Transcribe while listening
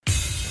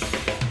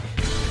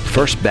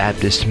First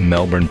Baptist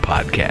Melbourne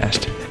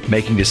podcast,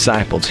 making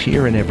disciples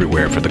here and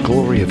everywhere for the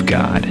glory of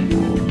God.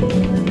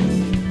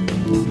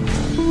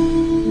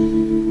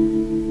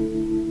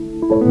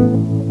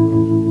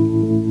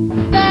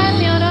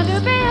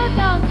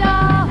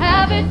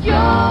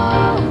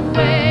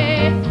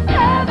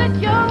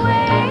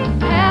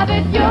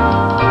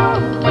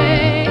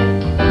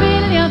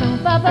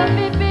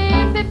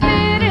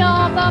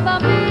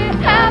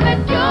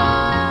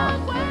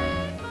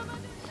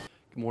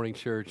 Good morning,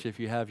 church. If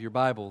you have your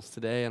Bibles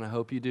today, and I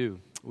hope you do,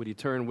 would you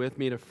turn with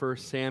me to 1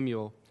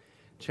 Samuel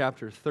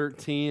chapter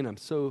 13? I'm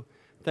so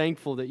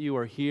thankful that you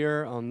are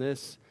here on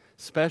this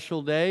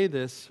special day,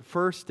 this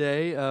first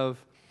day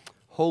of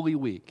Holy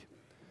Week.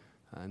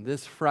 And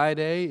this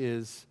Friday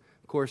is,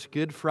 of course,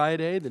 Good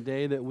Friday, the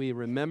day that we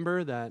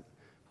remember that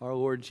our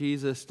Lord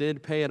Jesus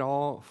did pay it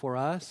all for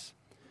us.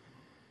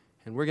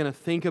 And we're going to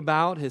think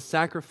about His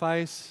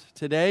sacrifice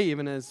today,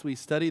 even as we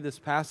study this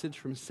passage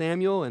from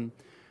Samuel. And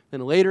then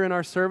later in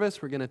our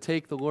service, we're going to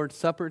take the Lord's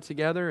Supper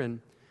together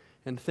and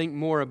think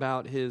more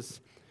about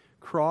His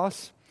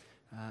cross.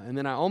 And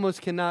then I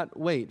almost cannot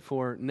wait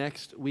for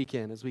next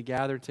weekend as we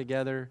gather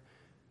together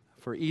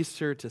for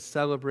Easter to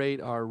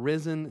celebrate our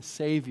risen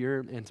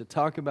Savior and to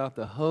talk about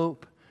the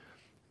hope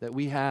that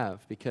we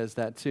have because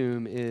that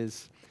tomb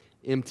is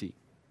empty.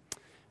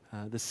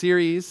 The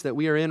series that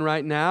we are in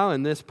right now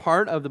in this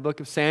part of the book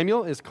of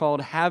Samuel is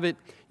called Have It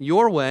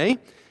Your Way.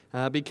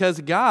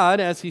 Because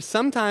God, as He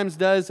sometimes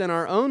does in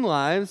our own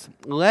lives,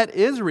 let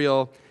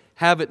Israel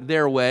have it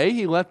their way.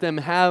 He let them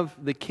have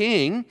the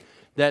king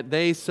that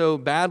they so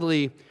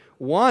badly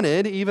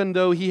wanted, even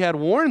though He had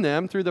warned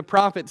them through the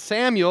prophet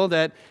Samuel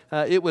that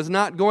it was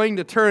not going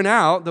to turn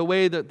out the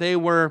way that they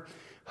were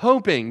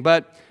hoping.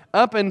 But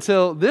up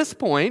until this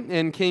point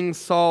in King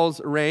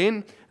Saul's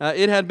reign,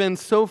 it had been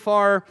so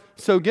far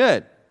so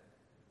good.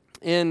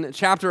 In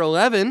chapter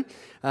 11,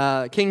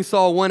 King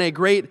Saul won a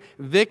great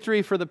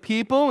victory for the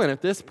people, and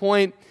at this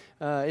point,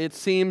 it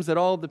seems that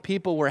all the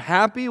people were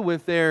happy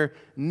with their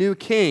new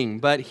king.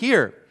 But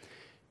here,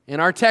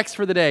 in our text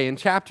for the day, in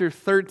chapter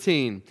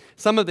 13,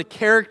 some of the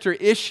character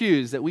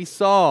issues that we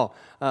saw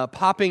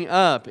popping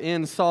up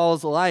in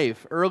Saul's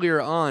life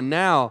earlier on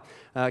now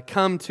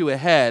come to a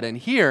head. And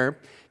here,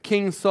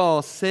 King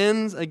Saul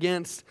sins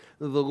against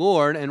the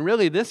Lord, and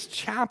really this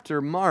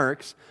chapter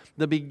marks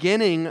the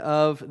beginning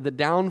of the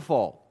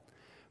downfall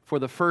for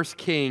the first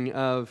king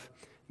of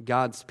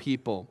God's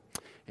people.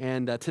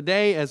 And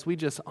today, as we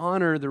just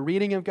honor the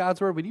reading of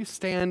God's Word, would you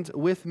stand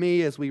with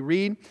me as we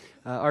read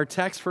our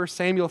text, 1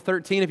 Samuel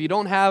 13. If you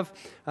don't have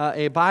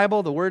a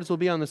Bible, the words will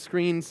be on the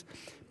screens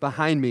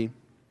behind me.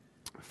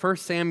 1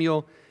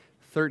 Samuel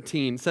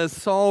 13 says,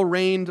 Saul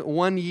reigned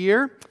 1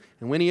 year,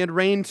 and when he had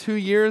reigned 2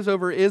 years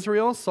over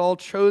Israel, Saul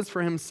chose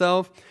for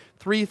himself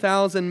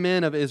 3,000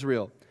 men of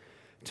Israel.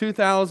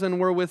 2,000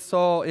 were with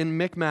Saul in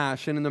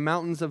Michmash and in the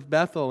mountains of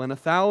Bethel, and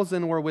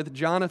 1,000 were with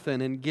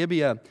Jonathan in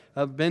Gibeah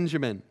of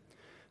Benjamin.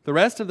 The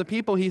rest of the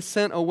people he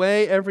sent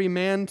away, every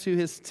man to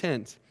his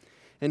tent.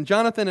 And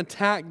Jonathan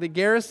attacked the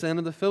garrison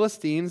of the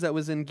Philistines that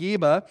was in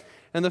Geba,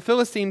 and the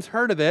Philistines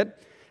heard of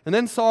it. And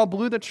then Saul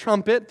blew the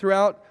trumpet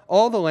throughout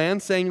all the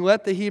land, saying,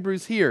 Let the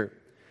Hebrews hear.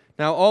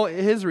 Now all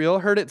Israel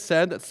heard it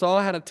said that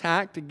Saul had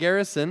attacked a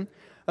garrison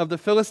of the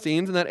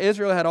Philistines, and that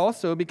Israel had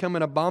also become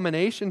an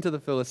abomination to the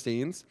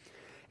Philistines.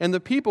 And the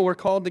people were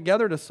called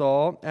together to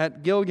Saul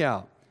at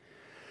Gilgal.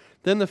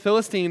 Then the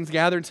Philistines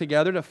gathered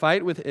together to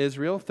fight with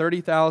Israel,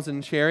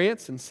 30,000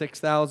 chariots and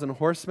 6,000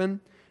 horsemen,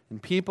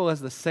 and people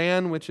as the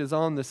sand which is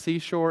on the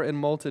seashore in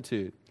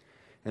multitude.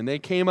 And they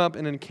came up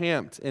and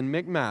encamped in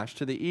Michmash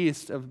to the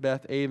east of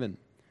Beth-aven.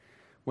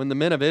 When the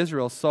men of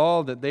Israel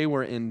saw that they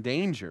were in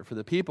danger, for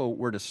the people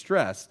were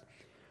distressed,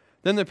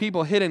 then the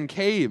people hid in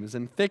caves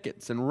and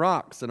thickets and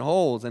rocks and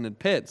holes and in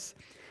pits.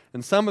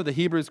 And some of the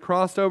Hebrews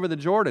crossed over the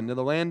Jordan to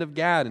the land of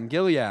Gad and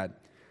Gilead.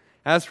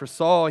 As for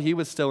Saul, he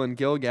was still in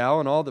Gilgal,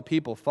 and all the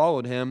people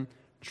followed him,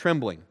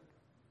 trembling.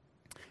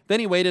 Then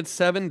he waited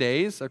 7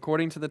 days,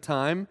 according to the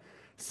time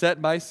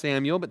set by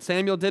Samuel. But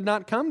Samuel did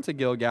not come to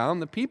Gilgal,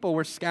 and the people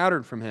were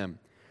scattered from him.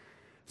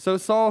 So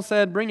Saul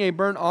said, Bring a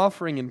burnt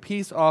offering and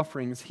peace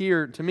offerings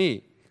here to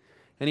me.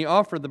 And he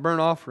offered the burnt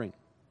offering.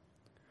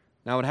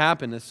 Now it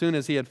happened, as soon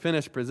as he had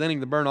finished presenting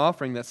the burnt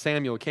offering, that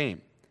Samuel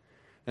came.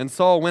 And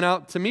Saul went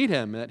out to meet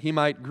him, that he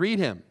might greet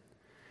him.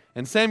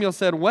 And Samuel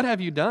said, What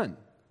have you done?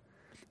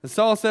 And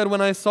Saul said,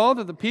 When I saw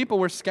that the people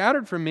were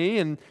scattered from me,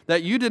 and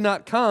that you did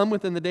not come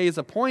within the days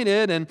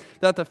appointed, and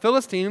that the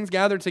Philistines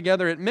gathered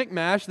together at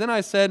Michmash, then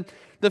I said,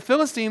 The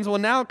Philistines will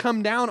now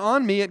come down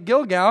on me at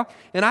Gilgal,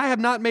 and I have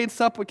not made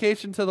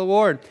supplication to the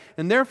Lord.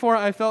 And therefore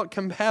I felt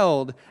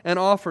compelled and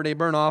offered a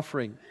burnt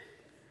offering.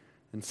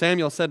 And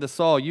Samuel said to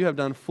Saul, You have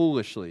done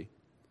foolishly.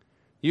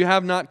 You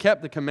have not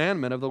kept the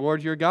commandment of the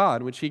Lord your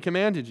God, which He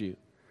commanded you.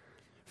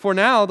 For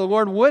now the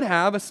Lord would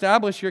have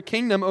established your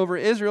kingdom over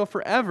Israel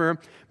forever,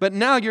 but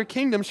now your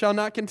kingdom shall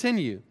not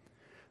continue.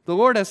 The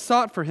Lord has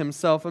sought for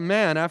Himself a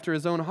man after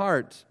His own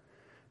heart,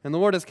 and the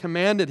Lord has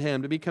commanded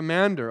him to be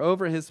commander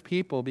over His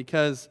people,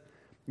 because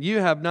you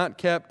have not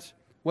kept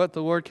what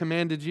the Lord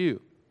commanded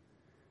you.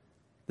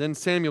 Then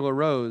Samuel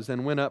arose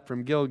and went up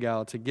from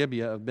Gilgal to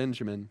Gibeah of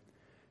Benjamin,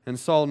 and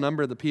Saul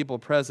numbered the people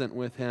present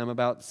with him,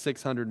 about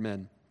 600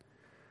 men.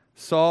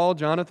 Saul,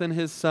 Jonathan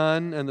his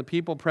son, and the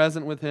people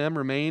present with him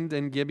remained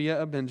in Gibeah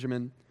of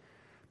Benjamin,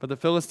 but the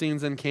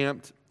Philistines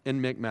encamped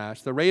in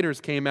Michmash. The raiders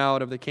came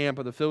out of the camp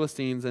of the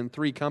Philistines in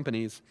 3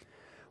 companies.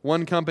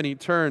 One company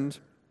turned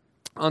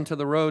onto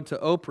the road to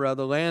Ophrah,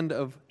 the land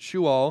of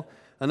Shual.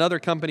 Another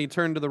company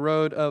turned to the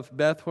road of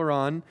Beth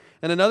Horon,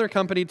 and another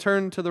company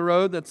turned to the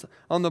road that's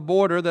on the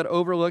border that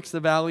overlooks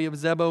the valley of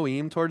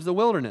Zeboim towards the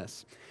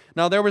wilderness.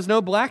 Now there was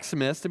no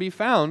blacksmiths to be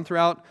found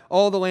throughout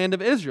all the land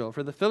of Israel,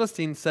 for the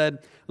Philistines said,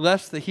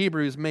 "Lest the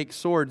Hebrews make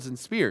swords and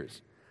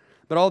spears."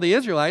 But all the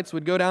Israelites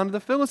would go down to the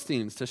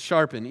Philistines to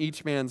sharpen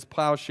each man's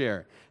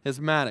plowshare, his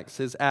mattocks,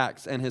 his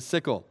axe, and his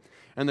sickle.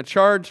 And the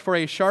charge for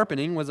a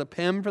sharpening was a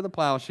pim for the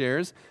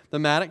plowshares, the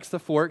mattocks, the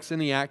forks,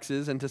 and the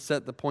axes, and to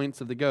set the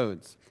points of the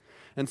goads.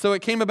 And so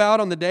it came about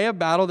on the day of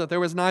battle that there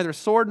was neither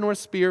sword nor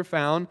spear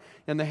found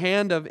in the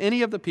hand of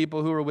any of the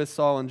people who were with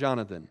Saul and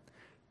Jonathan,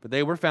 but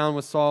they were found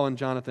with Saul and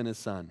Jonathan his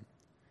son.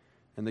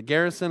 And the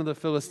garrison of the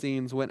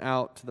Philistines went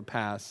out to the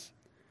pass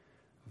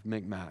of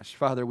Michmash.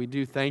 Father, we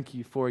do thank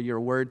you for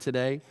your word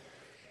today.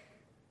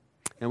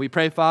 And we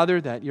pray, Father,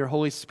 that your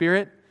Holy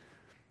Spirit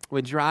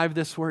would drive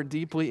this word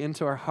deeply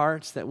into our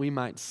hearts, that we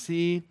might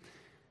see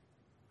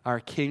our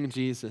King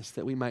Jesus,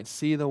 that we might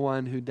see the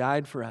one who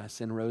died for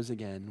us and rose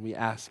again. We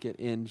ask it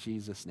in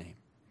Jesus' name.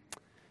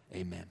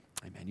 Amen.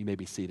 Amen. You may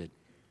be seated.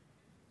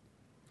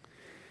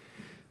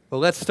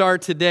 Well, let's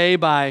start today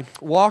by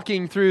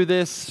walking through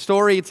this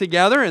story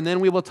together, and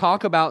then we will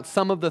talk about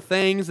some of the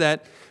things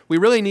that we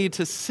really need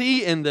to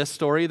see in this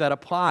story that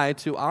apply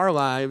to our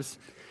lives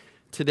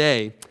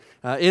today.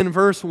 In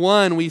verse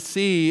 1, we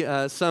see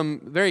some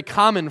very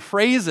common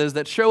phrases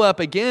that show up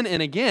again and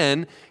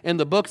again in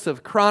the books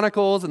of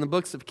Chronicles and the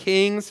books of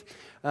Kings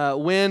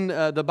when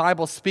the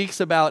Bible speaks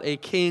about a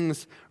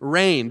king's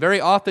reign. Very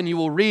often you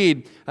will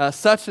read,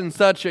 such and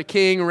such a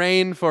king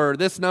reigned for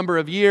this number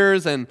of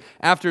years, and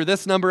after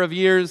this number of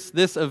years,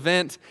 this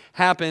event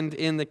happened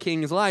in the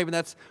king's life. And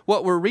that's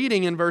what we're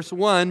reading in verse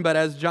 1, but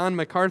as John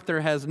MacArthur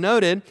has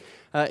noted,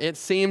 it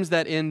seems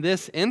that in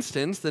this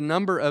instance, the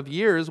number of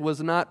years was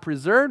not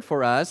preserved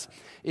for us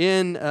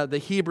in the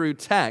Hebrew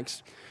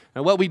text.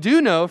 Now, what we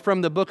do know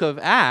from the book of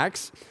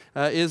Acts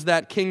is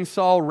that King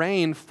Saul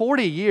reigned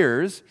 40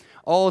 years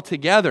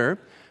altogether.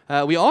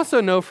 We also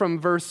know from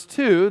verse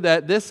 2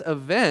 that this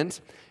event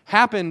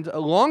happened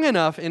long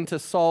enough into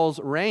Saul's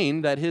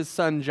reign that his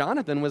son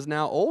Jonathan was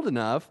now old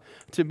enough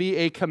to be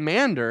a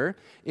commander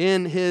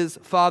in his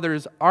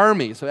father's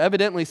army. So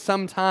evidently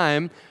some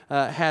time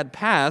had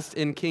passed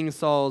in King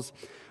Saul's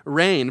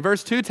reign.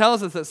 Verse 2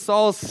 tells us that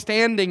Saul's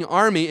standing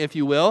army, if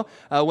you will,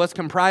 was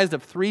comprised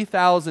of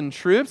 3,000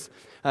 troops.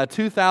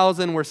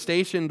 2,000 were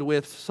stationed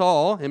with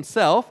Saul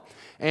himself,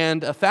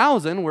 and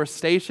 1,000 were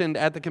stationed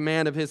at the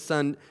command of his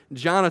son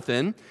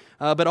Jonathan.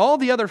 But all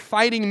the other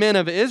fighting men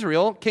of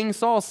Israel, King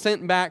Saul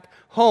sent back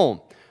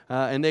home.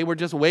 And they were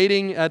just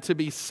waiting to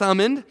be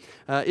summoned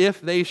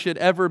if they should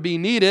ever be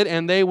needed,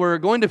 and they were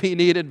going to be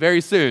needed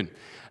very soon.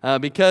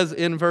 Because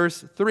in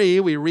verse 3,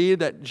 we read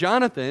that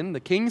Jonathan, the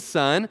king's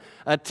son,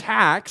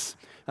 attacks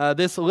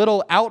this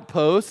little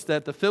outpost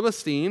that the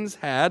Philistines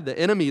had, the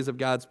enemies of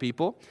God's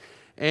people,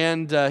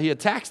 and he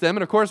attacks them.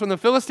 And of course, when the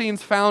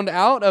Philistines found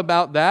out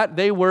about that,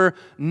 they were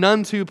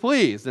none too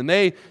pleased, and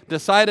they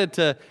decided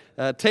to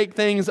take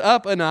things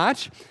up a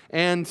notch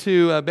and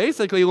to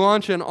basically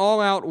launch an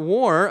all-out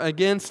war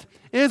against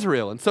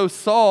Israel. And so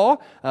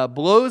Saul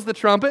blows the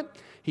trumpet.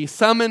 He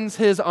summons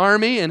his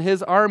army, and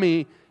his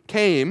army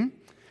came.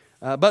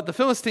 But the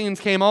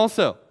Philistines came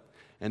also.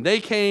 And they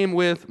came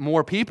with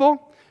more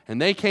people, and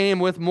they came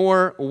with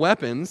more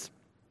weapons.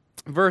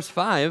 Verse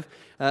 5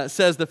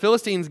 says, the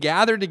Philistines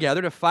gathered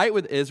together to fight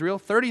with Israel,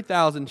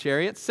 30,000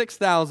 chariots,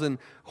 6,000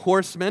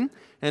 horsemen,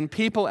 and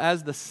people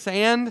as the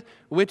sand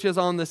which is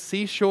on the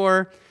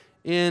seashore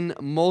in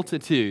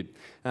multitude.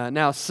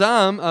 Now,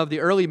 some of the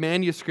early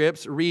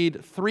manuscripts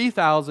read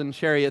 3,000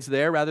 chariots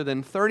there rather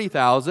than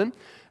 30,000.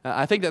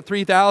 I think that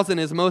 3,000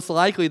 is most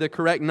likely the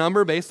correct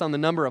number based on the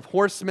number of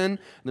horsemen,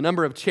 the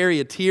number of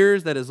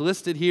charioteers that is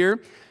listed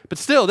here. But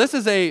still, this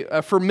is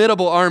a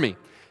formidable army.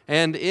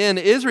 And in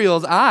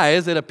Israel's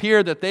eyes, it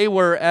appeared that they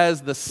were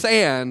as the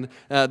sand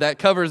that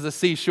covers the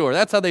seashore.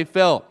 That's how they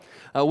felt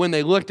when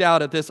they looked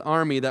out at this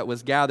army that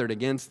was gathered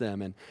against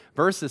them. And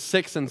verses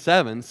 6 and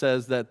 7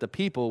 says that the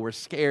people were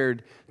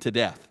scared to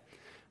death.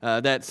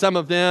 That some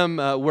of them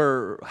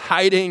were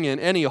hiding in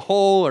any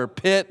hole or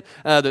pit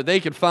that they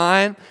could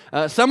find.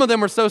 Some of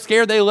them were so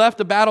scared they left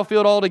the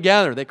battlefield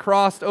altogether. They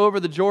crossed over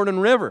the Jordan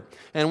River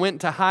and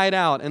went to hide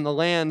out in the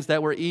lands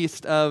that were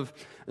east of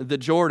the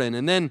Jordan.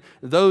 And then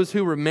those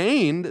who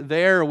remained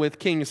there with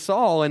King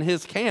Saul and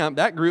his camp,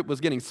 that group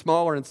was getting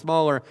smaller and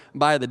smaller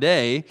by the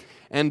day,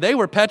 and they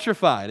were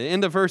petrified.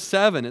 Into verse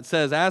 7, it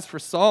says, as for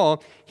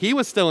Saul, he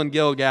was still in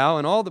Gilgal,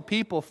 and all the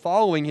people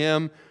following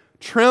him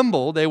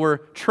trembled. They were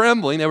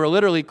trembling. They were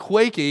literally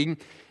quaking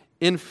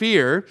in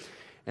fear.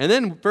 And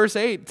then verse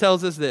 8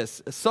 tells us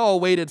this: Saul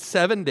waited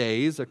 7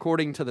 days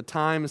according to the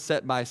time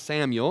set by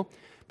Samuel,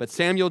 but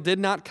Samuel did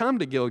not come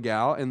to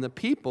Gilgal, and the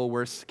people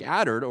were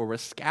scattered or were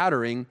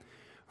scattering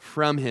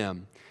from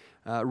him.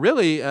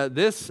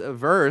 This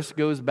verse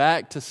goes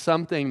back to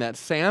something that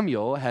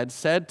Samuel had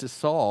said to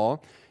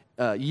Saul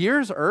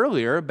years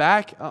earlier,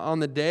 back on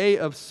the day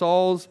of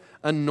Saul's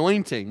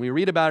anointing. We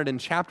read about it in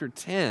chapter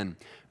 10,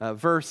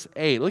 verse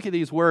 8. Look at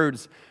these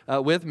words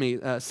with me.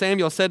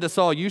 Samuel said to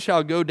Saul, "You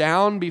shall go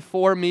down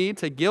before me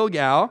to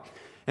Gilgal,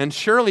 and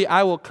surely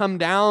I will come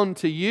down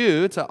to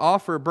you to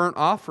offer burnt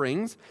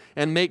offerings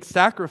and make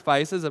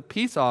sacrifices of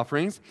peace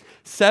offerings.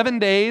 7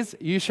 days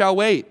you shall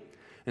wait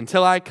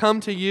until I come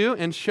to you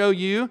and show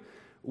you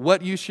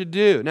what you should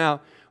do."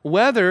 Now,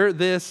 whether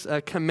this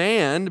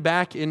command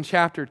back in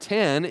chapter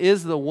 10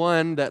 is the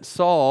one that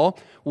Saul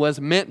was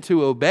meant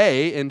to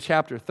obey in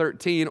chapter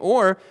 13,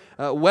 or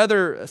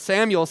whether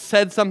Samuel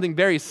said something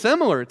very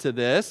similar to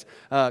this,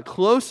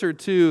 closer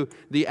to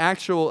the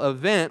actual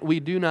event, we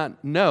do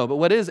not know. But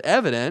what is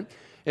evident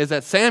is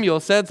that Samuel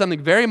said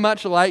something very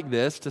much like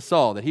this to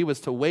Saul, that he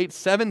was to wait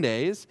 7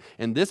 days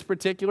in this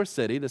particular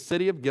city, the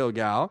city of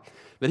Gilgal,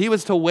 that he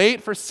was to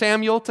wait for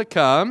Samuel to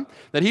come,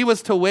 that he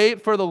was to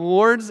wait for the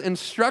Lord's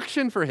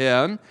instruction for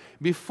him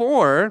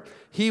before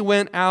he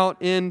went out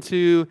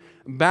into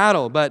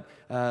battle. But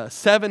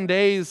 7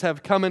 days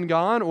have come and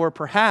gone, or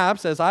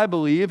perhaps, as I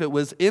believe, it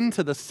was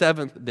into the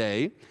seventh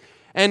day,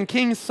 and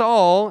King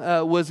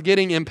Saul was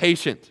getting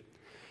impatient.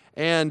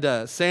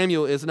 And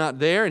Samuel is not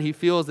there, and he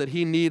feels that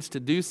he needs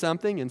to do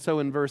something. And so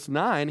in verse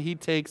 9, he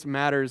takes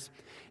matters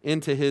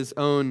into his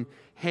own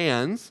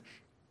hands.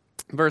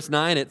 Verse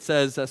 9, it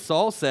says,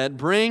 Saul said,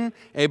 "Bring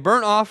a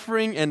burnt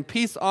offering and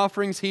peace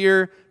offerings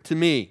here to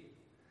me."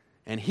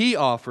 And he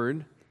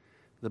offered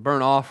the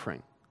burnt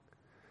offering.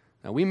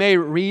 Now, we may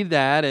read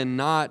that and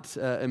not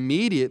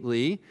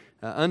immediately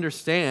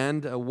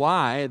understand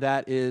why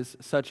that is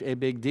such a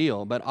big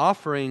deal. But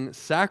offering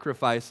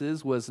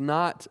sacrifices was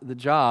not the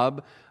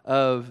job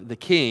of the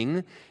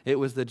king. It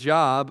was the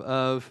job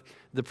of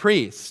the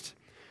priest.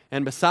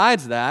 And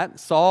besides that,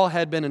 Saul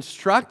had been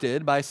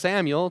instructed by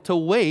Samuel to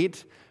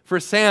wait for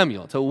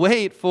Samuel, to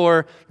wait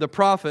for the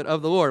prophet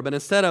of the Lord. But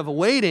instead of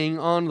waiting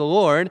on the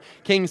Lord,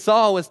 King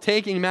Saul was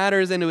taking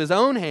matters into his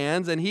own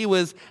hands, and he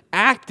was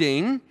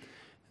acting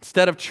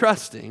instead of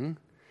trusting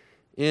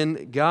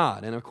in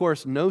God. And of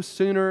course, no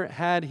sooner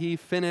had he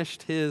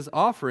finished his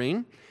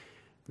offering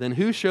than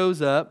who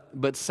shows up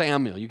but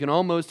Samuel. You can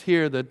almost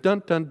hear the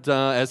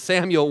dun-dun-dun as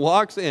Samuel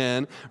walks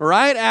in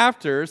right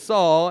after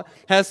Saul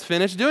has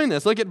finished doing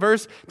this. Look at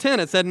verse 10.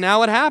 It said,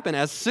 "Now it happened,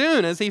 as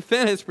soon as he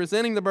finished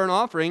presenting the burnt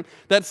offering,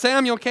 that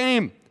Samuel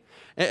came."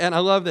 And I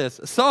love this.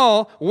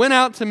 Saul went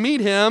out to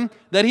meet him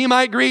that he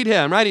might greet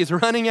him, right? He's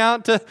running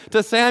out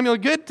to Samuel.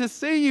 "Good to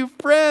see you,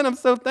 friend. I'm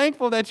so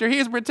thankful that you're here."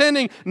 He's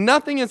pretending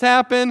nothing has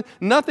happened,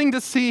 nothing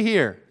to see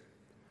here.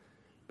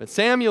 But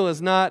Samuel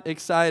is not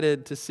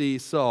excited to see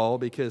Saul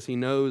because he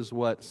knows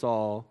what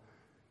Saul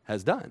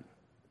has done.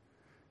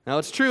 Now,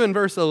 it's true in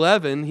verse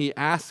 11, he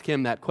asks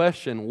him that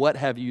question, "What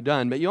have you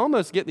done?" But you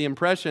almost get the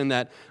impression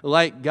that,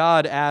 like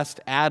God asked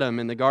Adam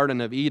in the Garden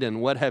of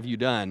Eden, "What have you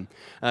done?"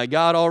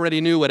 God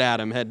already knew what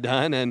Adam had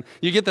done, and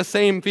you get the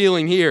same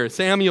feeling here.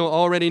 Samuel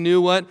already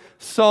knew what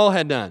Saul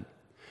had done.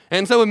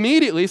 And so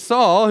immediately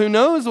Saul, who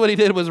knows what he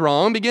did was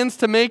wrong, begins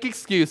to make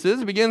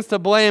excuses, begins to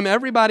blame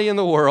everybody in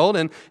the world,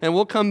 and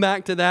we'll come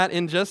back to that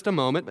in just a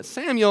moment. But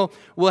Samuel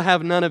will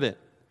have none of it.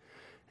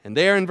 And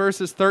there in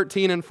verses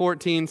 13 and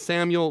 14,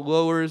 Samuel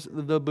lowers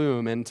the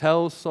boom and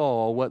tells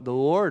Saul what the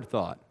Lord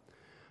thought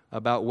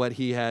about what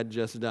he had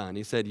just done.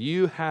 He said,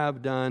 "You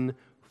have done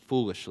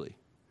foolishly.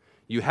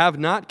 You have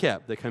not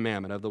kept the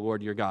commandment of the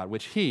Lord your God,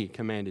 which he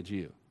commanded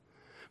you.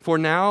 For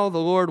now the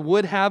Lord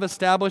would have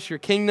established your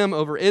kingdom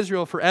over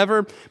Israel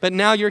forever, but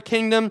now your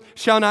kingdom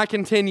shall not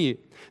continue.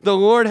 The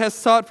Lord has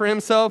sought for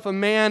himself a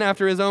man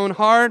after his own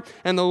heart,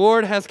 and the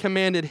Lord has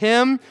commanded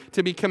him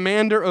to be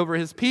commander over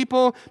his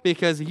people,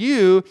 because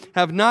you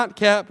have not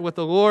kept what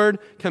the Lord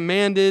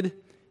commanded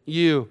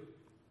you."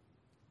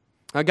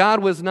 Now,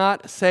 God was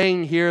not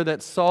saying here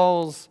that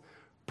Saul's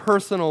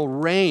personal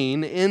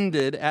reign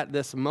ended at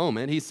this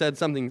moment. He said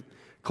something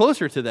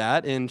closer to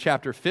that in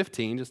chapter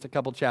 15, just a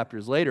couple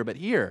chapters later. But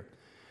here,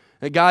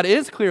 God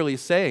is clearly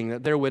saying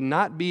that there would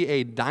not be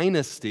a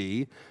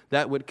dynasty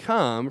that would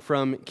come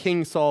from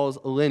King Saul's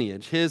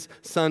lineage. His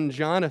son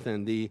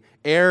Jonathan, the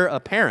heir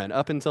apparent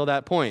up until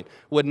that point,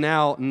 would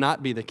now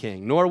not be the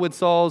king, nor would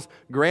Saul's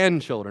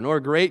grandchildren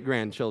or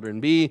great-grandchildren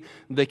be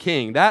the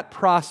king. That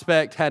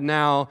prospect had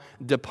now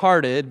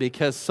departed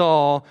because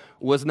Saul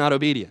was not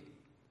obedient.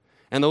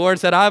 And the Lord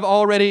said, "I've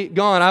already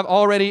gone. I've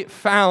already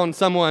found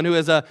someone who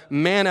is a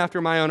man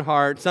after my own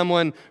heart,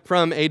 someone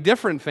from a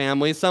different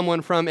family,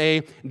 someone from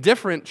a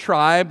different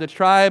tribe, the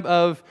tribe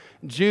of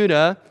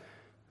Judah.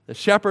 The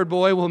shepherd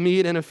boy will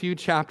meet in a few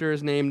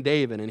chapters named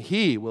David, and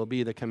he will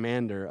be the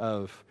commander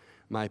of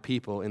my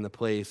people in the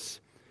place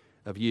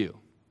of you."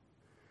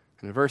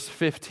 And in verse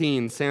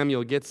 15,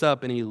 Samuel gets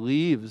up and he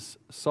leaves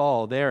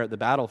Saul there at the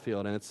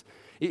battlefield. And it's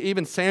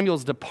Even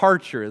Samuel's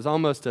departure is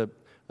almost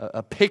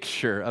a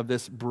picture of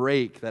this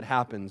break that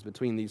happens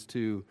between these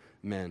two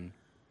men.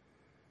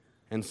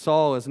 And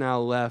Saul is now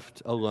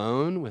left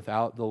alone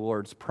without the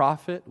Lord's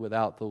prophet,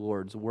 without the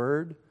Lord's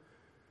word,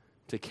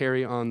 to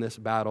carry on this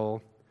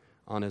battle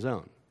on his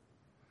own.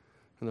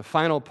 And the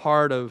final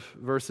part of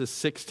verses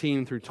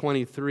 16 through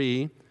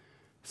 23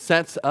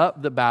 sets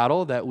up the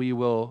battle that we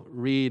will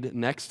read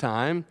next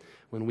time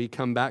when we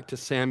come back to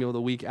Samuel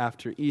the week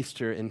after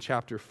Easter in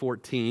chapter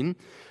 14.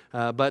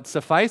 But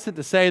suffice it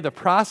to say, the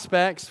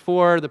prospects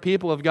for the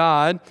people of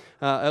God,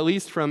 at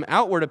least from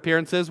outward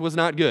appearances, was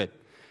not good.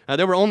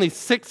 There were only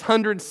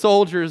 600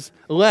 soldiers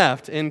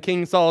left in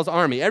King Saul's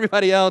army.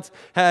 Everybody else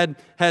had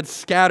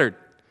scattered.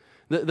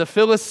 The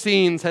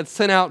Philistines had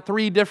sent out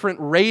 3 different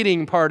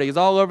raiding parties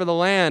all over the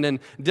land in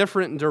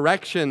different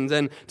directions.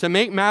 And to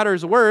make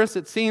matters worse,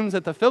 it seems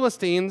that the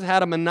Philistines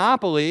had a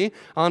monopoly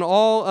on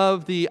all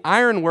of the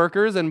iron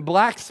workers and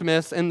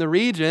blacksmiths in the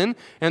region.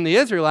 And the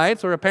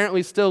Israelites were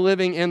apparently still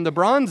living in the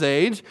Bronze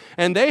Age.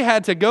 And they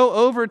had to go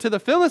over to the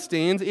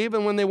Philistines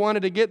even when they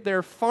wanted to get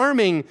their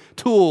farming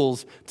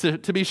tools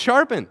to be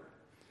sharpened.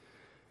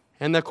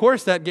 And of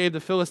course, that gave the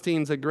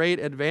Philistines a great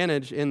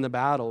advantage in the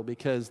battle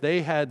because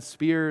they had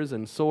spears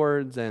and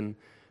swords, and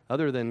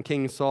other than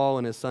King Saul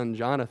and his son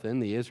Jonathan,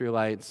 the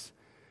Israelites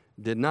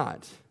did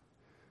not.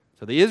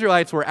 So the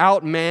Israelites were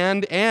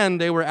outmanned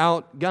and they were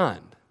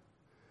outgunned.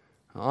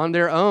 On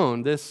their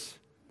own,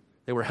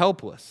 they were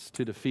helpless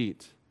to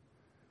defeat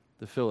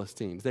the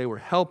Philistines. They were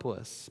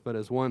helpless, but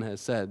as one has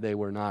said, they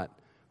were not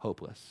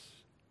hopeless.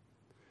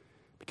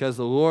 Because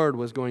the Lord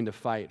was going to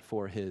fight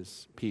for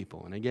his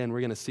people. And again, we're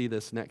going to see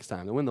this next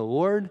time. That when the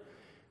Lord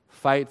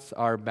fights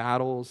our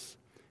battles,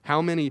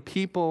 how many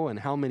people and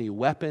how many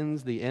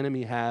weapons the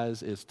enemy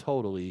has is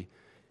totally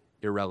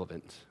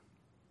irrelevant.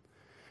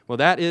 Well,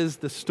 that is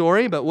the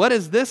story, but what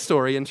does this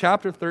story in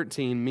chapter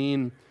 13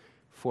 mean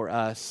for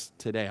us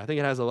today? I think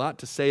it has a lot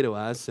to say to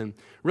us, and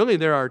really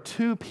there are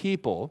two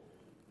people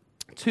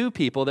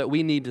that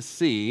we need to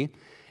see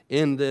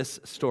in this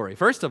story.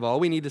 First of all,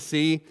 we need to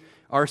see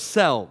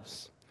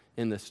ourselves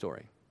in this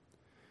story.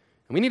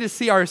 And we need to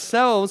see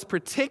ourselves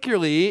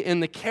particularly in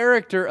the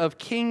character of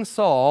King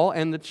Saul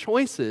and the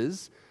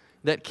choices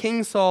that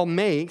King Saul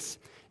makes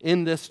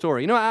in this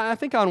story. You know, I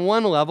think on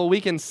one level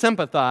we can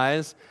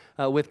sympathize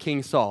with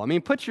King Saul. I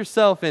mean, put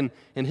yourself in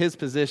his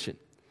position.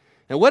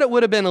 And what it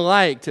would have been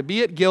like to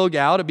be at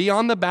Gilgal, to be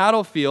on the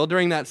battlefield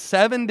during that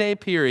 7-day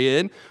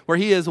period where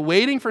he is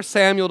waiting for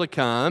Samuel to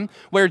come,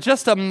 where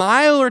just a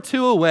mile or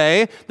two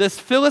away, this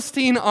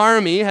Philistine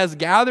army has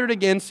gathered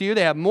against you.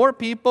 They have more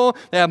people,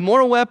 they have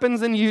more weapons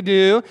than you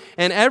do,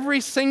 and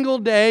every single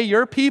day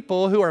your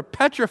people who are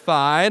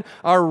petrified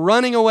are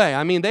running away.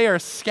 I mean, they are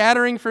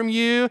scattering from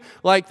you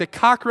like the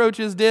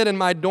cockroaches did in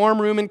my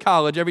dorm room in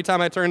college every time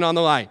I turned on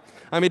the light.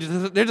 I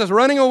mean, they're just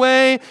running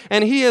away,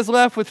 and he is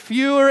left with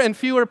fewer and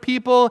fewer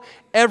people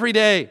every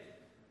day.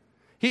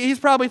 He's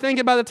probably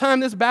thinking by the time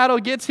this battle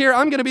gets here,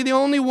 I'm going to be the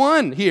only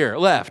one here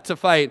left to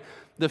fight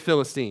the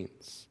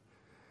Philistines.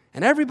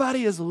 And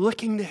everybody is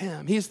looking to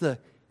him. He's the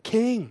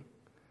king.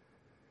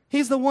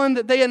 He's the one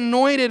that they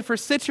anointed for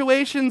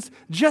situations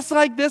just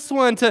like this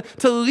one, to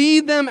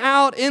lead them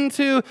out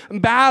into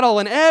battle.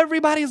 And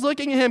everybody's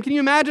looking at him. Can you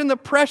imagine the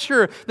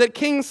pressure that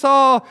King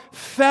Saul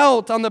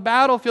felt on the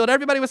battlefield?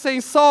 Everybody was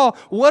saying, Saul,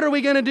 what are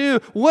we going to do?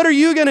 What are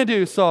you going to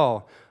do,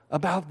 Saul,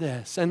 about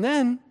this? And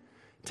then,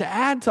 to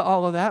add to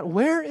all of that,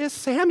 where is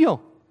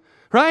Samuel?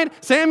 Right?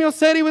 Samuel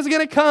said he was going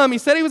to come. He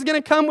said he was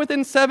going to come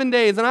within 7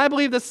 days. And I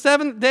believe the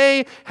 7th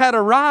day had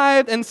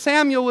arrived and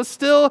Samuel was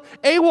still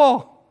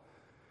AWOL.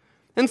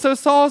 And so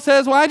Saul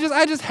says, well,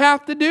 I just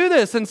have to do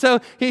this. And so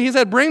he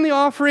said, bring the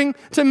offering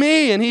to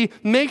me. And he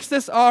makes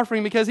this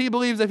offering because he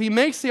believes if he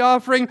makes the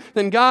offering,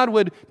 then God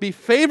would be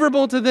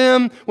favorable to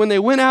them when they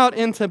went out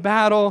into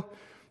battle.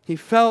 He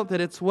felt that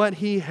it's what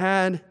he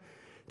had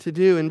to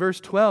do. In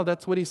verse 12,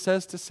 that's what he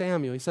says to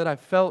Samuel. He said, I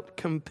felt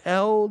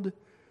compelled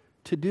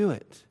to do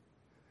it.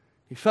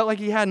 He felt like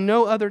he had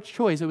no other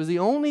choice. It was the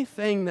only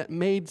thing that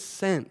made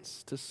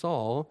sense to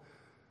Saul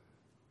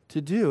to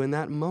do in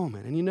that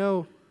moment. And you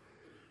know,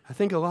 I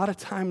think a lot of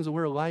times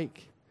we're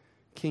like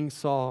King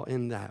Saul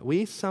in that.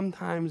 We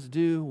sometimes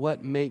do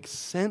what makes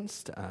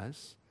sense to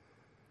us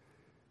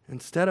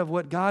instead of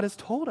what God has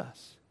told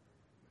us.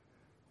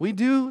 We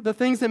do the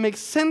things that make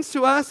sense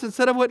to us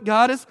instead of what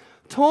God has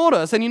told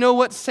us. And you know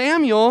what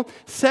Samuel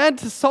said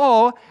to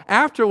Saul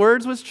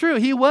afterwards was true.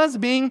 He was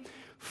being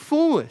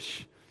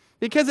foolish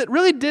because it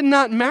really did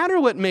not matter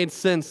what made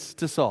sense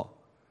to Saul.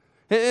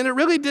 And it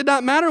really did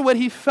not matter what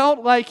he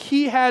felt like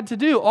he had to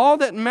do. All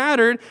that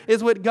mattered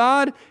is what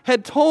God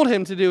had told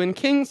him to do. And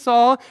King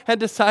Saul had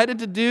decided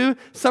to do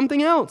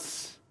something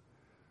else.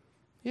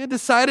 He had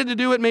decided to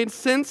do what made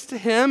sense to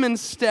him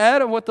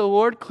instead of what the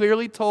Lord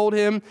clearly told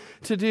him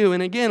to do.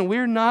 And again,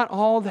 we're not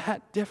all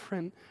that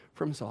different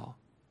from Saul.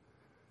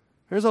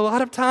 There's a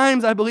lot of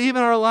times, I believe,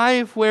 in our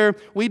life where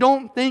we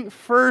don't think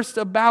first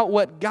about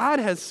what God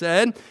has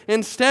said.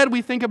 Instead,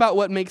 we think about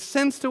what makes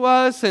sense to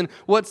us and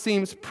what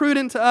seems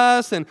prudent to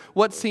us and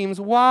what seems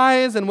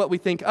wise and what we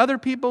think other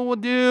people will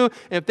do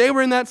if they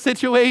were in that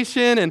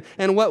situation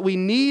and what we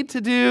need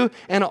to do.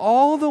 And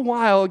all the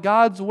while,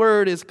 God's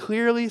word is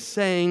clearly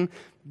saying,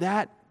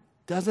 that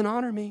doesn't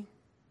honor me.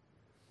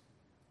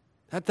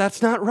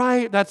 That's not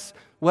right. That's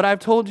what I've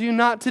told you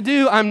not to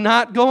do. I'm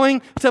not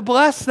going to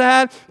bless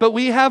that. But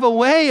we have a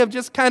way of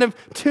just kind of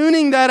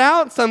tuning that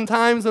out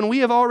sometimes when we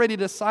have already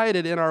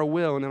decided in our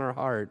will and in our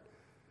heart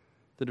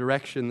the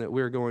direction that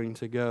we're going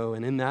to go.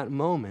 And in that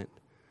moment,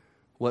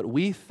 what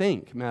we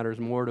think matters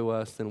more to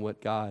us than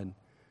what God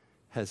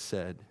has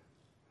said.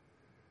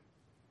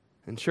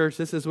 And church,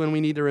 this is when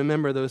we need to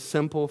remember those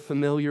simple,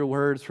 familiar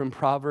words from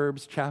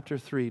Proverbs chapter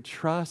 3.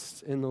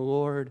 Trust in the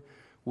Lord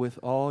with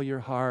all your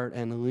heart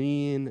and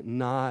lean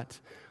not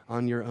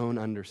on your own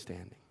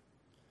understanding.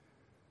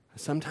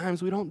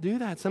 Sometimes we don't do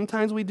that.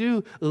 Sometimes we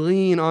do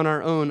lean on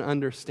our own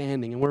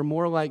understanding, and we're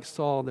more like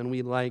Saul than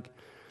we'd like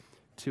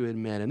to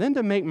admit. And then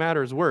to make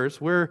matters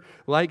worse, we're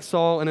like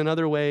Saul in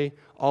another way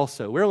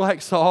also. We're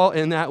like Saul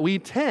in that we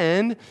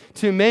tend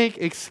to make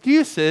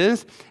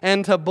excuses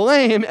and to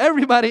blame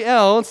everybody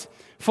else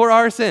for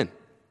our sin.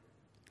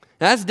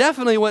 That's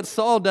definitely what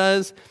Saul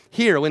does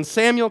here. When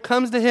Samuel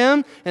comes to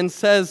him and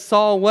says,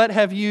 Saul, what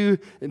have you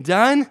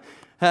done?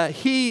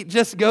 He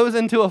just goes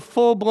into a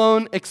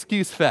full-blown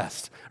excuse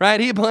fest, right?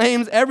 He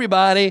blames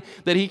everybody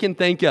that he can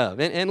think of.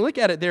 And look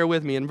at it there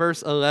with me in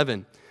verse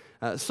 11.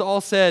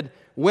 Saul said,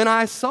 when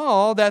I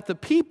saw that the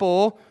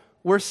people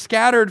were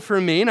scattered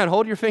from me, and I'd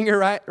hold your finger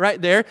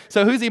right there.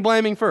 So who's he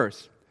blaming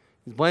first?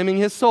 He's blaming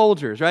his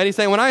soldiers, right? He's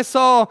saying, when I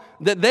saw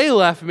that they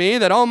left me,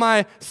 that all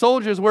my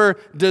soldiers were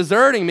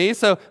deserting me,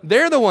 so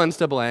they're the ones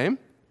to blame.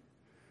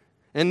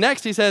 And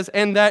next he says,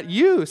 and that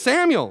you,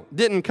 Samuel,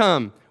 didn't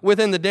come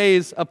within the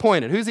days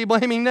appointed. Who's he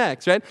blaming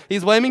next, right?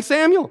 He's blaming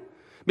Samuel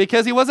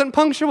because he wasn't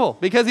punctual,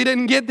 because he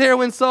didn't get there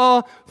when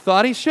Saul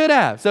thought he should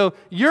have. So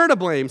you're to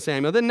blame,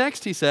 Samuel. Then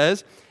next he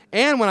says,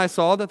 and when I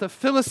saw that the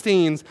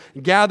Philistines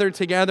gathered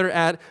together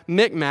at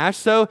Michmash,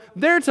 so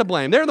they're to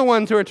blame. They're the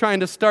ones who are trying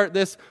to start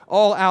this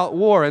all-out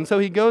war. And so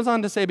he goes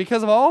on to say,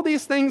 because of all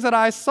these things that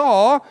I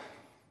saw,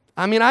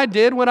 I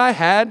did what I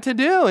had to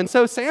do. And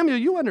so Samuel,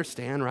 you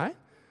understand, right?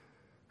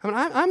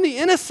 I'm the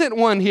innocent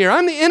one here.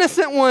 I'm the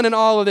innocent one in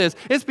all of this.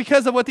 It's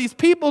because of what these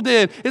people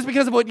did. It's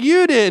because of what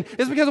you did.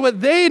 It's because of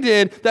what they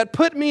did that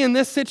put me in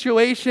this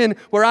situation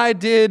where I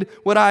did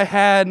what I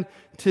had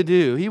to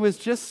do. He was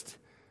just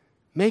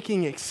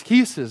making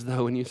excuses,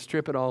 though, when you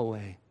strip it all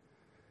away.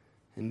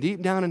 And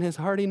deep down in his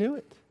heart, he knew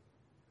it.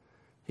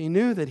 He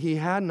knew that he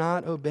had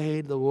not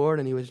obeyed the Lord,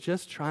 and he was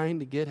just trying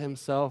to get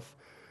himself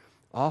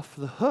off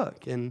the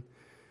hook. And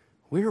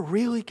we're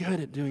really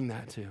good at doing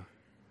that, too.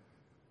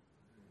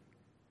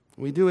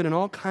 We do it in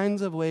all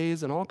kinds of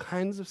ways, in all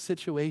kinds of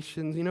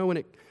situations. When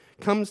it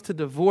comes to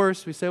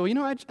divorce, we say,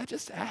 well,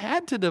 I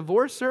had to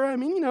divorce her.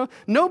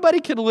 Nobody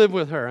could live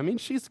with her.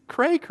 She's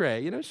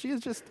cray-cray. She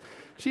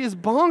is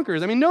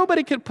bonkers.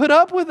 Nobody could put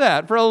up with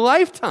that for a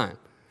lifetime.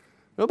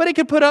 Nobody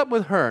could put up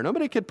with her.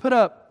 Nobody could put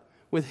up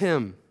with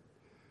him.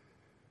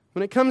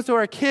 When it comes to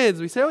our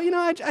kids, we say,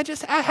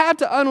 I have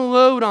to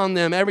unload on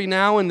them every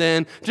now and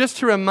then just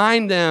to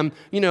remind them,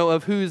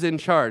 of who's in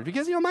charge.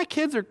 Because, my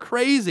kids are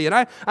crazy, and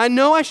I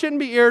know I shouldn't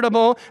be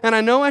irritable, and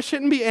I know I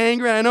shouldn't be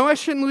angry, and I know I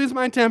shouldn't lose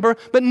my temper,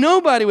 but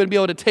nobody would be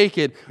able to take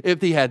it if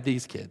they had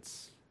these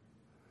kids.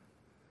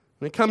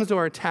 When it comes to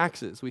our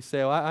taxes, we say,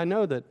 well, I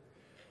know that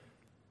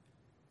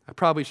I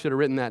probably should have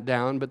written that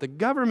down, but the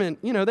government,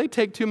 they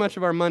take too much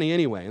of our money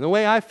anyway. And the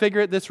way I figure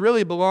it, this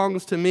really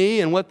belongs to me,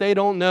 and what they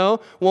don't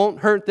know won't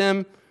hurt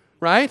them,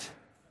 right?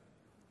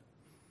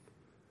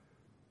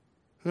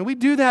 And we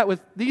do that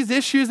with these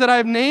issues that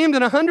I've named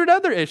and 100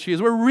 other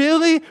issues. We're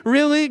really,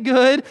 really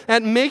good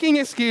at making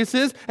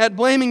excuses, at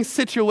blaming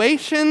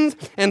situations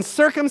and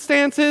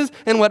circumstances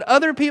and what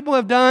other people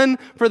have done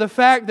for the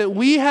fact that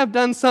we have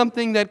done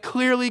something that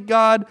clearly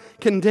God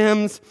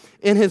condemns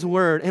in His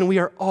Word. And we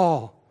are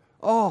all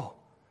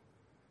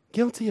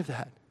guilty of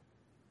that.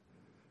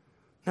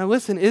 Now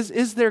listen,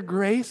 is there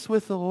grace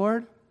with the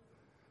Lord?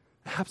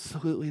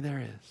 Absolutely there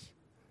is.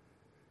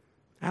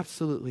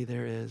 Absolutely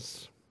there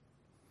is.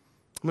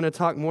 I'm going to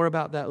talk more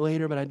about that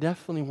later, but I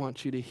definitely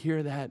want you to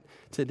hear that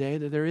today,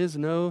 that there is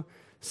no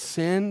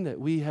sin that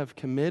we have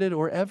committed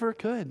or ever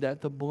could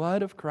that the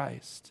blood of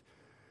Christ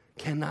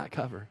cannot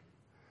cover.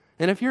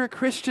 And if you're a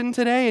Christian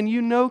today and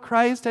you know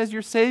Christ as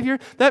your Savior,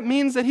 that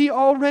means that He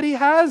already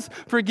has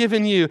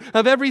forgiven you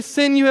of every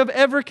sin you have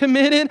ever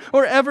committed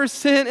or every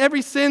sin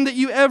that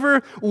you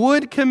ever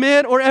would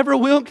commit or ever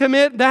will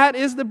commit. That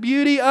is the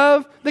beauty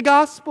of the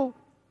gospel.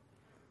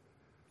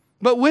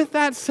 But with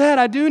that said,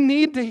 I do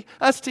need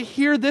us to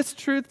hear this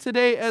truth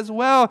today as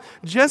well.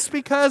 Just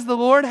because the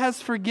Lord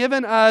has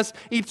forgiven us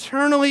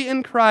eternally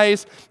in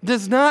Christ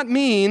does not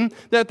mean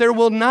that there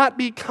will not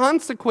be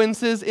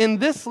consequences in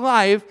this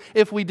life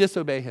if we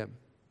disobey Him.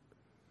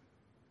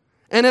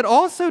 And it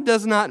also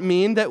does not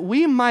mean that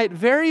we might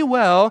very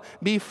well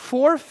be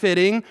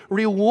forfeiting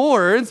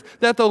rewards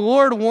that the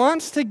Lord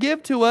wants to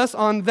give to us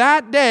on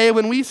that day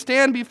when we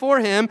stand before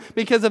Him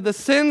because of the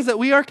sins that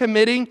we are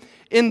committing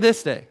in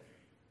this day.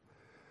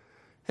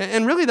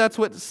 And really that's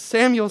what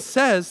Samuel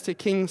says to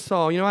King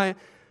Saul. I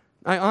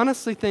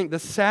honestly think the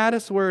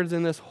saddest words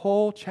in this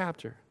whole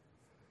chapter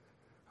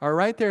are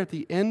right there at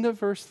the end of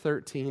verse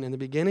 13 and the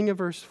beginning of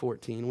verse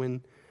 14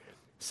 when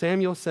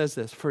Samuel says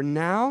this, "For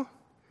now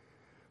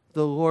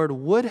the Lord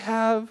would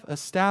have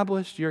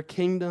established your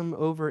kingdom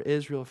over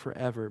Israel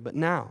forever, but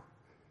now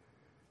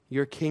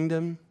your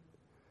kingdom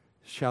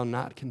shall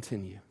not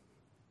continue."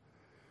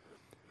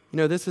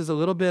 This is a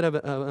little bit of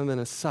an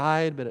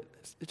aside, but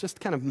it's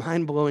just kind of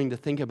mind-blowing to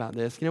think about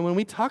this. When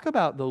we talk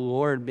about the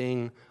Lord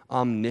being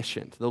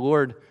omniscient, the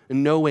Lord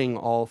knowing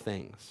all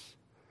things,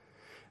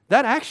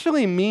 that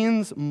actually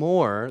means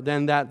more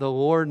than that the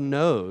Lord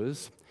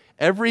knows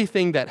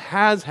everything that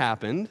has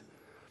happened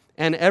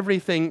and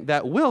everything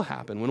that will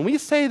happen. When we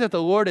say that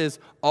the Lord is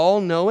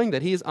all-knowing,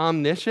 that He's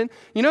omniscient,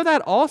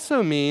 that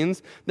also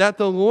means that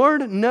the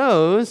Lord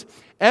knows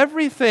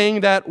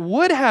everything that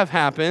would have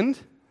happened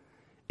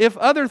if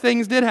other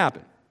things did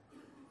happen,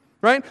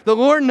 right? The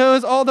Lord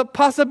knows all the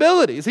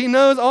possibilities. He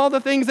knows all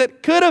the things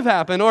that could have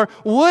happened or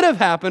would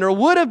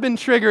have been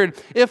triggered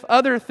if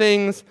other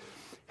things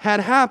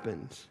had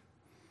happened.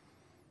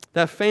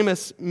 That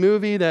famous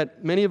movie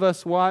that many of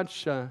us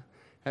watch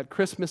at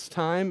Christmas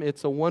time,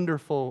 It's a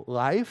Wonderful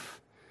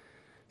Life,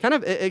 kind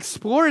of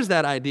explores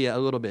that idea a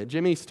little bit.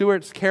 Jimmy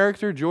Stewart's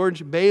character,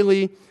 George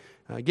Bailey,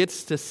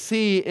 gets to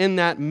see in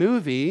that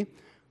movie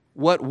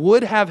what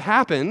would have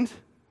happened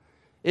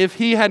if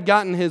he had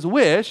gotten his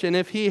wish and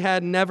if he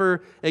had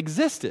never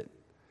existed.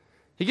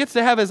 He gets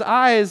to have his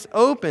eyes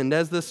opened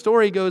as the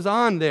story goes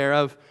on there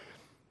of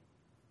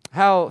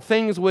how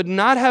things would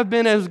not have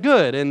been as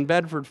good in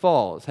Bedford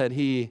Falls had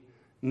he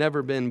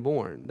never been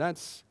born.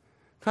 That's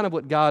kind of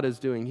what God is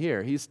doing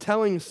here. He's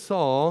telling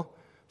Saul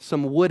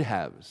some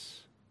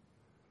would-haves.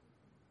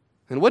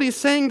 And what he's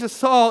saying to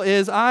Saul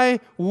is, I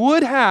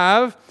would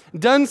have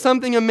done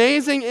something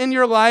amazing in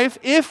your life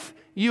if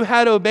you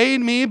had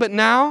obeyed me, but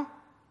now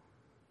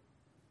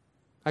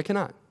I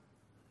cannot.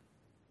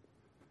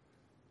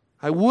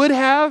 I would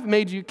have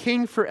made you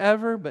king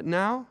forever, but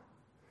now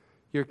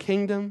your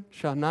kingdom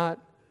shall not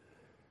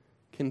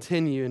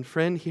continue. And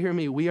friend, hear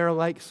me, we are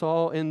like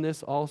Saul in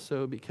this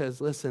also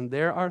because, listen,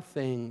 there are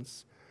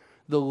things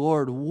the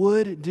Lord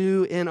would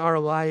do in our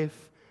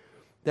life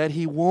that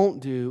He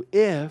won't do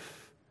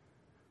if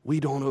we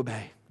don't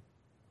obey.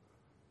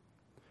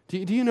 Do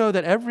you know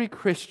that every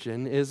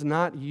Christian is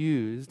not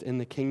used in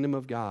the kingdom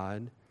of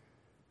God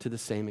to the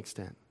same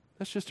extent?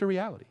 That's just a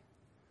reality.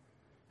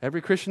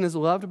 Every Christian is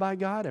loved by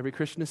God. Every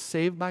Christian is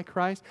saved by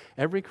Christ.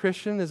 Every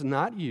Christian is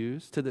not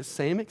used to the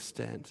same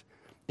extent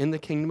in the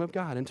kingdom of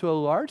God. And to a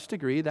large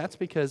degree, that's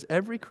because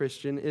every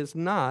Christian is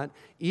not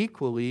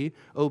equally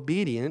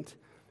obedient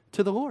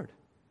to the Lord.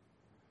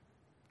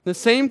 The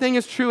same thing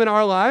is true in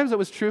our lives that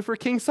was true for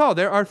King Saul.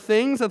 There are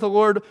things that the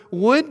Lord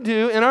would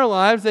do in our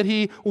lives that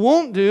He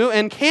won't do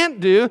and can't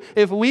do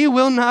if we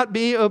will not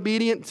be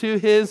obedient to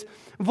His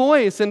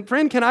voice. And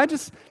friend, can I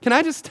just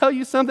tell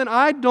you something?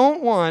 I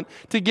don't want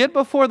to get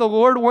before the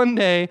Lord one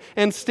day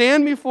and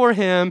stand before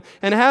Him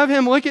and have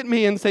Him look at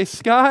me and say,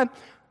 Scott,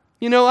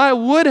 I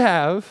would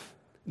have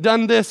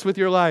done this with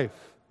your life.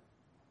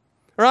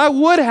 Or I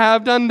would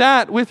have done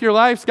that with your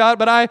life, Scott,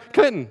 but I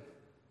couldn't.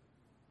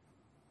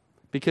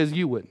 Because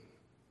you wouldn't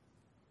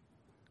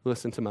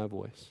listen to my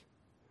voice.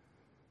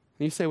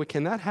 And you say, well,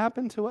 can that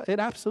happen to us?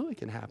 It absolutely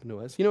can happen to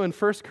us. In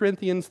 1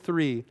 Corinthians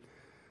 3,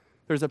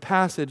 there's a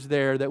passage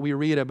there that we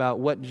read about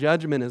what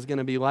judgment is going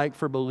to be like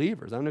for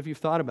believers. I don't know if you've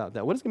thought about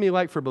that. What is it going to be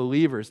like for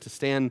believers to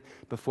stand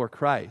before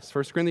Christ?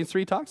 1 Corinthians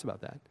 3 talks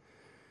about that.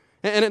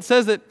 And it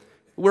says that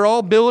we're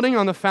all building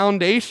on the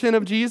foundation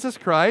of Jesus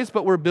Christ,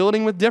 but we're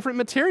building with different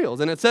materials.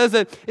 And it says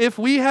that if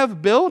we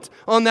have built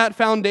on that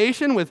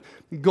foundation with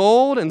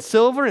gold and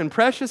silver and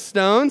precious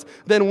stones,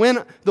 then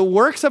when the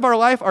works of our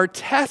life are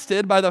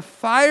tested by the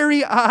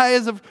fiery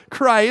eyes of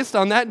Christ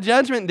on that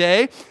judgment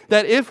day,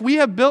 that if we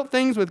have built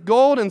things with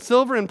gold and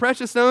silver and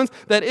precious stones,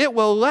 that it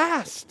will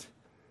last.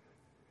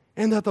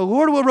 And that the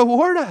Lord will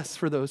reward us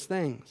for those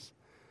things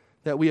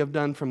that we have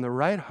done from the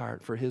right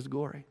heart for His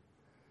glory.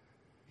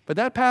 But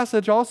that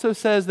passage also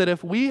says that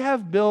if we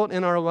have built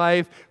in our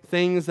life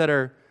things that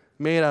are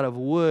made out of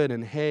wood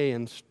and hay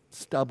and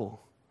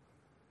stubble,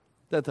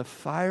 that the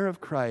fire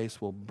of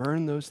Christ will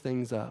burn those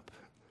things up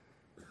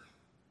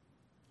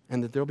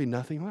and that there will be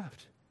nothing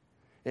left.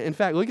 In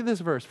fact, look at this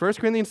verse, 1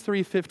 Corinthians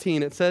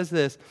 3:15. It says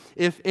this,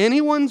 if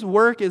anyone's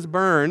work is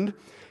burned,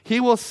 he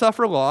will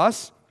suffer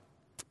loss,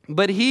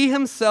 but he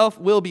himself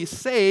will be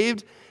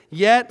saved,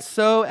 yet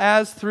so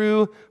as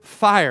through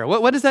fire.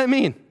 What does that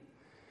mean?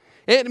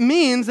 It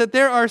means that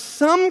there are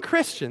some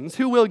Christians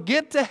who will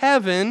get to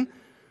heaven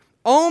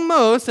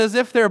almost as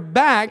if their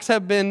backs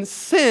have been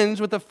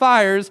singed with the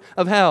fires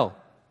of hell.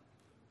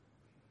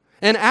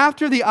 And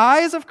after the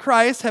eyes of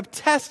Christ have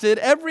tested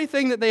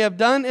everything that they have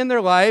done in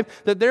their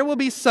life, that there will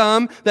be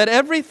some that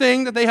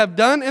everything that they have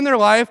done in their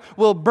life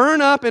will burn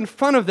up in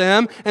front of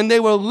them, and they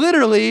will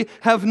literally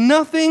have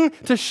nothing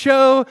to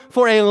show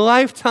for a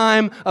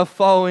lifetime of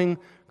following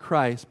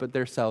Christ, but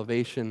their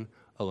salvation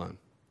alone.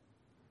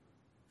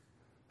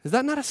 Is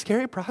that not a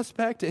scary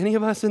prospect to any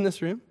of us in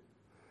this room?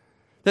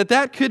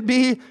 That could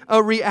be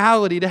a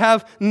reality, to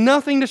have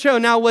nothing to show.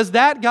 Now, was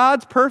that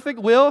God's perfect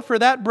will for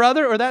that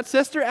brother or that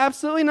sister?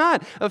 Absolutely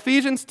not.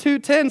 Ephesians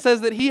 2:10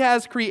 says that He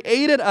has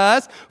created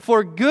us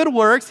for good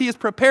works. He has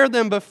prepared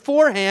them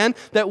beforehand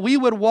that we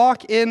would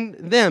walk in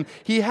them.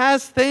 He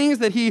has things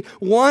that He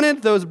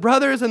wanted those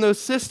brothers and those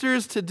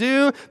sisters to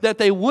do that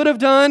they would have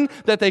done,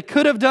 that they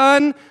could have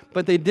done,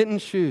 but they didn't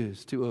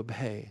choose to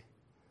obey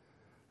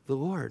the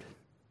Lord.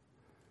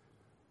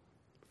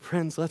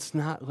 Friends, let's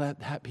not let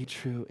that be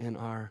true in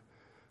our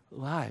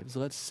lives.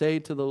 Let's say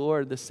to the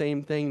Lord the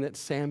same thing that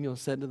Samuel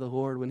said to the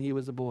Lord when he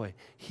was a boy.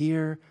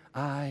 Here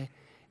I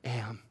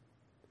am.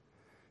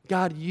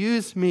 God,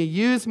 use me.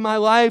 Use my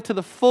life to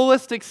the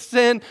fullest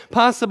extent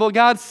possible.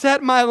 God,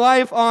 set my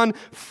life on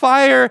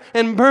fire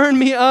and burn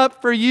me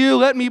up for you.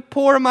 Let me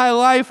pour my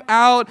life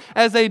out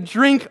as a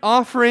drink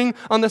offering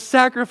on the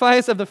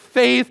sacrifice of the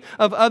faith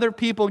of other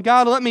people.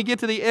 God, let me get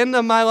to the end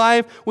of my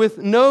life with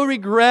no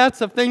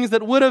regrets of things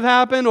that would have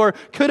happened or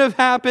could have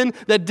happened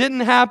that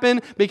didn't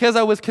happen because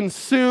I was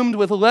consumed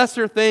with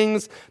lesser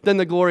things than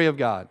the glory of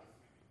God.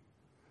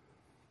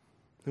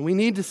 And we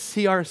need to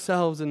see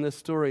ourselves in this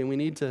story, and we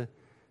need to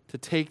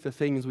take the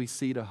things we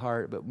see to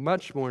heart. But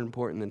much more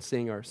important than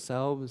seeing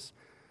ourselves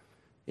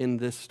in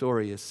this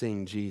story is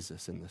seeing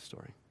Jesus in this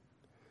story.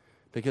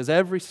 Because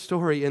every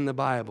story in the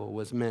Bible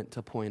was meant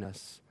to point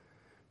us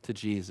to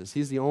Jesus.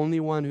 He's the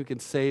only one who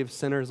could save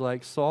sinners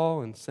like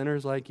Saul and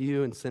sinners like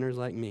you and sinners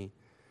like me.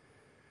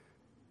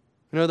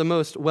 You know, the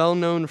most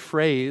well-known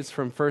phrase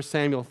from 1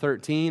 Samuel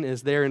 13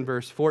 is there in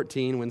verse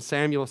 14 when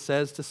Samuel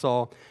says to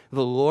Saul,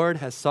 "The Lord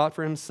has sought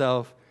for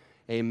himself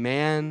a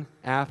man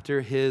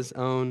after his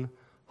own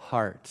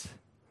heart."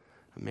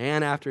 A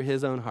man after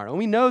his own heart. And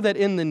we know that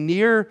in the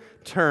near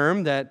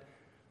term that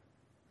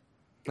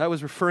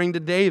was referring to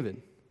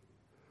David.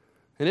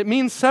 And it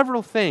means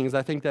several things,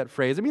 I think, that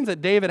phrase. It means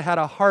that David had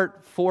a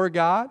heart for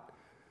God.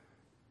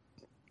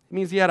 It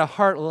means he had a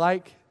heart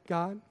like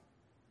God.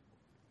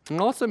 And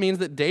it also means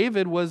that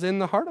David was in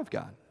the heart of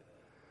God.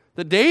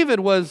 That David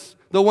was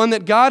the one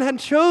that God had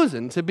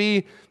chosen to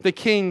be the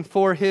king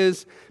for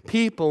his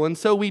people. And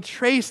so we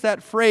trace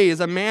that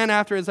phrase, a man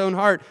after his own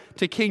heart,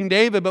 to King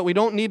David, but we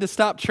don't need to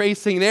stop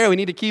tracing there. We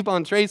need to keep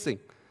on tracing.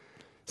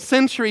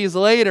 Centuries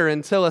later,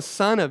 until a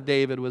son of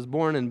David was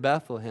born in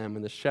Bethlehem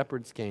and the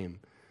shepherds came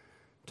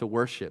to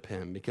worship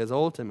him, because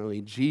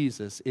ultimately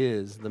Jesus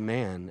is the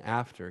man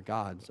after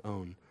God's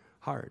own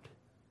heart.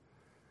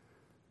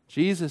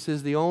 Jesus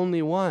is the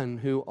only one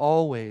who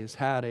always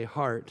had a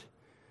heart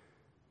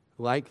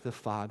like the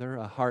Father,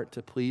 a heart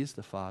to please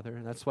the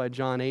Father. That's why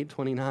John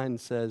 8:29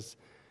 says,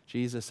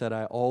 Jesus said,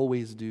 "I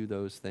always do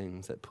those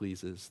things that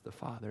pleases the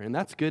Father." And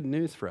that's good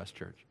news for us,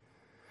 church.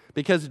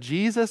 Because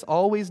Jesus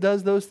always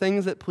does those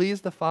things that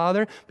please the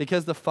Father,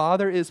 because the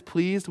Father is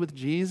pleased with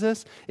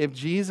Jesus. If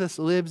Jesus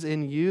lives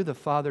in you, the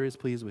Father is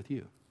pleased with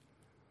you.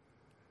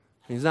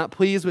 He's not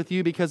pleased with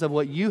you because of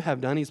what you have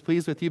done. He's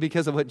pleased with you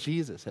because of what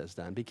Jesus has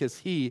done, because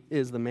He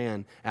is the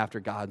man after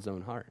God's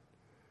own heart.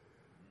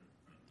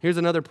 Here's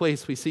another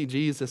place we see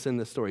Jesus in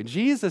this story.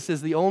 Jesus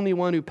is the only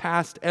one who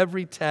passed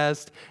every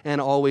test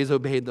and always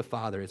obeyed the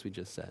Father, as we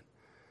just said.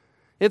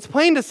 It's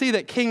plain to see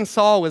that King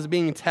Saul was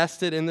being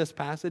tested in this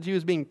passage. He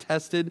was being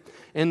tested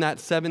in that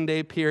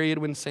 7-day period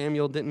when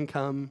Samuel didn't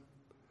come,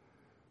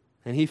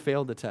 and he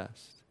failed the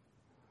test.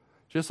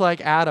 Just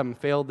like Adam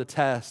failed the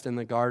test in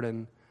the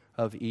Garden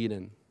of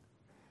Eden.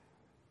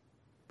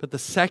 But the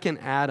second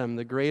Adam,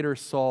 the greater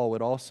Saul,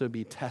 would also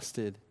be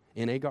tested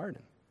in a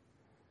garden.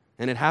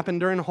 And it happened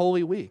during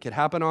Holy Week. It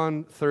happened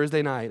on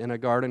Thursday night in a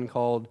garden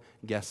called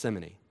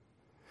Gethsemane.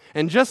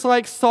 And just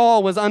like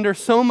Saul was under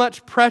so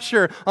much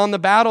pressure on the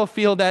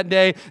battlefield that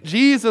day,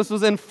 Jesus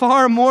was in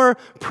far more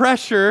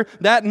pressure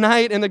that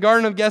night in the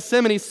Garden of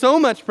Gethsemane, so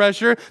much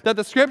pressure that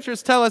the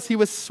scriptures tell us he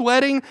was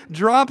sweating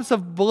drops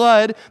of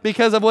blood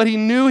because of what he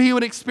knew he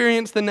would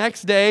experience the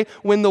next day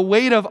when the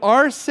weight of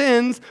our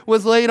sins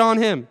was laid on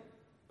him.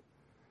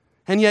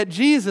 And yet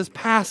Jesus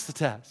passed the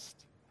test.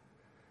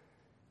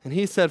 And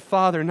he said,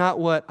 "Father, not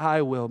what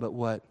I will, but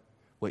what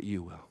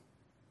you will.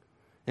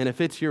 And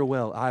if it's your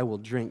will, I will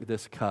drink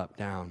this cup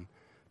down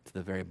to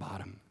the very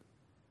bottom."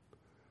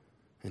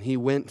 And he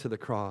went to the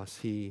cross.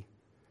 He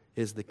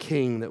is the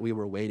king that we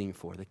were waiting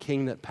for, the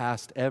king that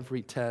passed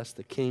every test,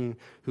 the king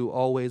who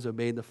always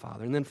obeyed the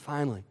Father. And then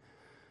finally,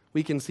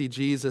 we can see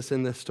Jesus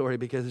in this story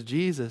because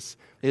Jesus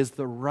is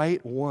the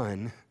right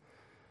one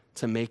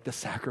to make the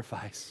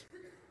sacrifice.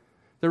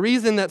 The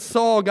reason that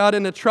Saul got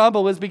into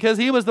trouble was because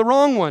he was the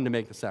wrong one to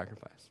make the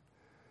sacrifice.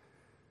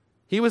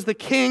 He was the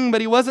king,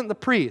 but he wasn't the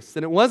priest,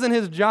 and it wasn't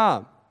his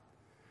job.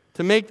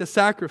 to make the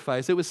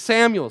sacrifice. It was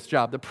Samuel's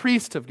job, the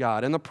priest of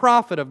God and the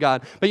prophet of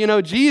God. But you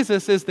know,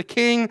 Jesus is the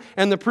king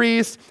and the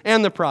priest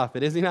and the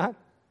prophet, is he not?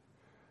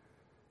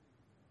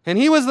 And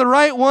he was the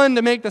right one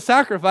to make the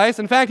sacrifice.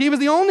 In fact, he was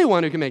the only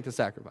one who could make the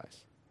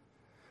sacrifice.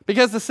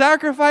 Because the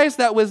sacrifice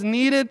that was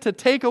needed to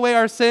take away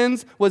our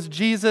sins was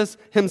Jesus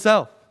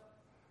himself.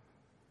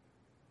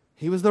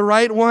 He was the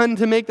right one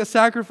to make the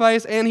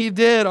sacrifice, and he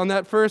did on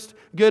that first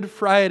Good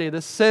Friday,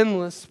 the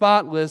sinless,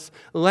 spotless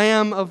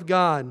Lamb of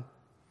God.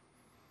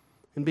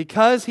 And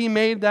because he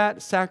made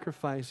that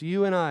sacrifice,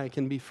 you and I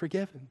can be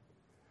forgiven.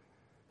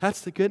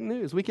 That's the good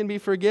news. We can be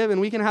forgiven.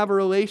 We can have a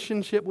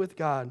relationship with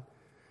God,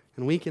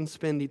 and we can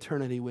spend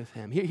eternity with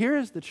him. Here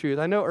is the truth.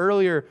 I know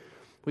earlier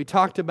we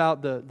talked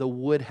about the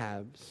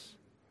would-haves,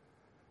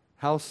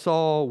 how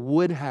Saul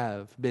would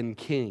have been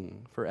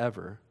king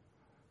forever,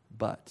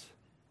 but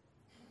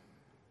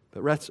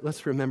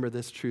let's remember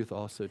this truth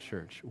also,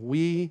 church.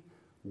 We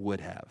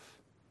would have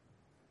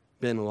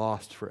been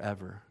lost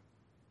forever,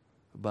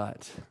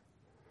 but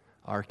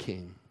our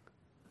King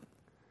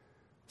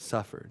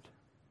suffered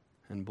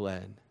and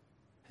bled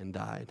and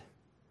died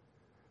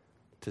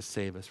to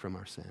save us from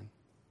our sin.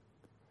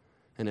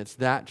 And it's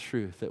that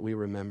truth that we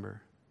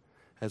remember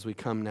as we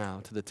come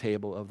now to the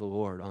table of the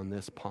Lord on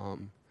this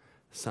Palm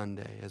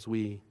Sunday, as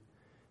we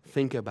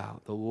think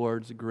about the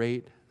Lord's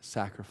great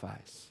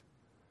sacrifice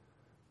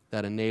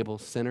that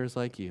enables sinners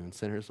like you and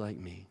sinners like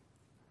me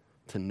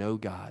to know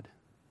God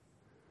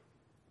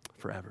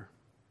forever.